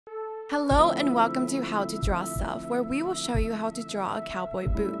Hello and welcome to How to Draw Stuff, where we will show you how to draw a cowboy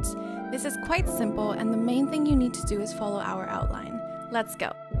boot. This is quite simple and the main thing you need to do is follow our outline. Let's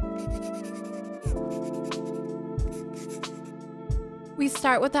go. We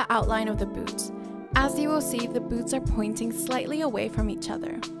start with the outline of the boot. As you will see, the boots are pointing slightly away from each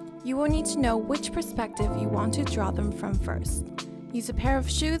other. You will need to know which perspective you want to draw them from first. Use a pair of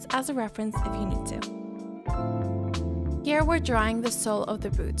shoes as a reference if you need to. Here we're drawing the sole of the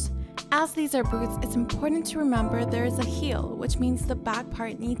boot. As these are boots, it's important to remember there is a heel, which means the back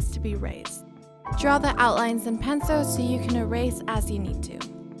part needs to be raised. Draw the outlines in pencil so you can erase as you need to.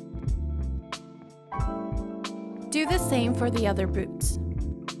 Do the same for the other boots.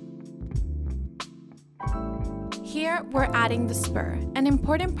 Here, we're adding the spur, an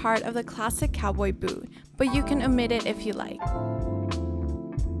important part of the classic cowboy boot, but you can omit it if you like.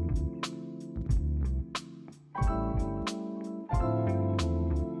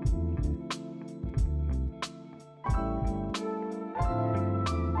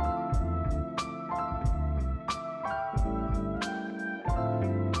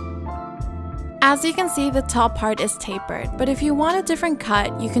 As you can see, the top part is tapered, but if you want a different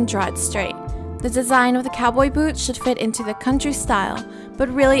cut, you can draw it straight. The design of the cowboy boot should fit into the country style, but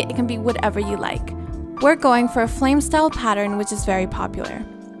really it can be whatever you like. We're going for a flame style pattern, which is very popular.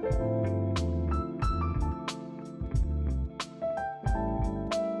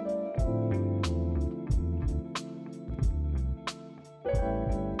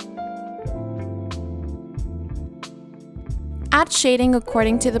 Add shading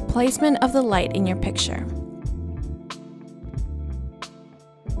according to the placement of the light in your picture.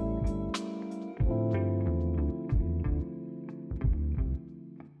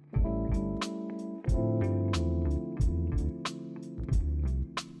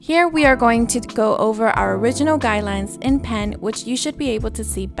 Here we are going to go over our original guidelines in pen, which you should be able to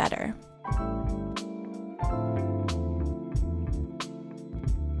see better.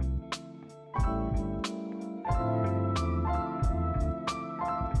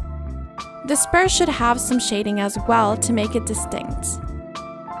 The spur should have some shading as well to make it distinct.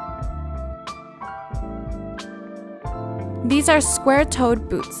 These are square-toed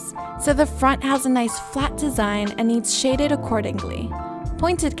boots, so the front has a nice flat design and needs shaded accordingly.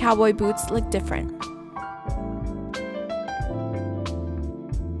 Pointed cowboy boots look different.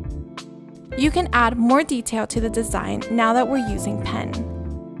 You can add more detail to the design now that we're using pen.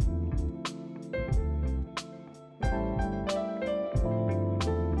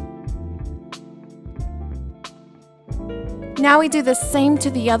 Now we do the same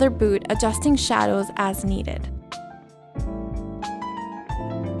to the other boot, adjusting shadows as needed.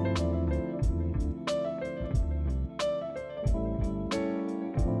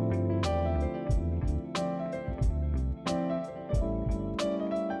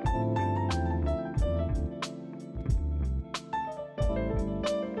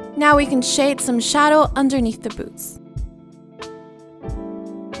 Now we can shade some shadow underneath the boots.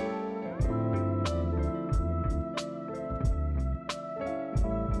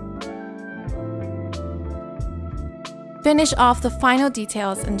 Finish off the final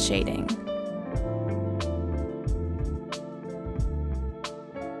details and shading.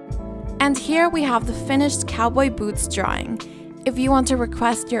 And here we have the finished cowboy boots drawing. If you want to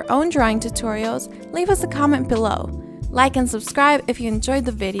request your own drawing tutorials, leave us a comment below. Like and subscribe if you enjoyed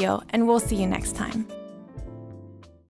the video, and we'll see you next time.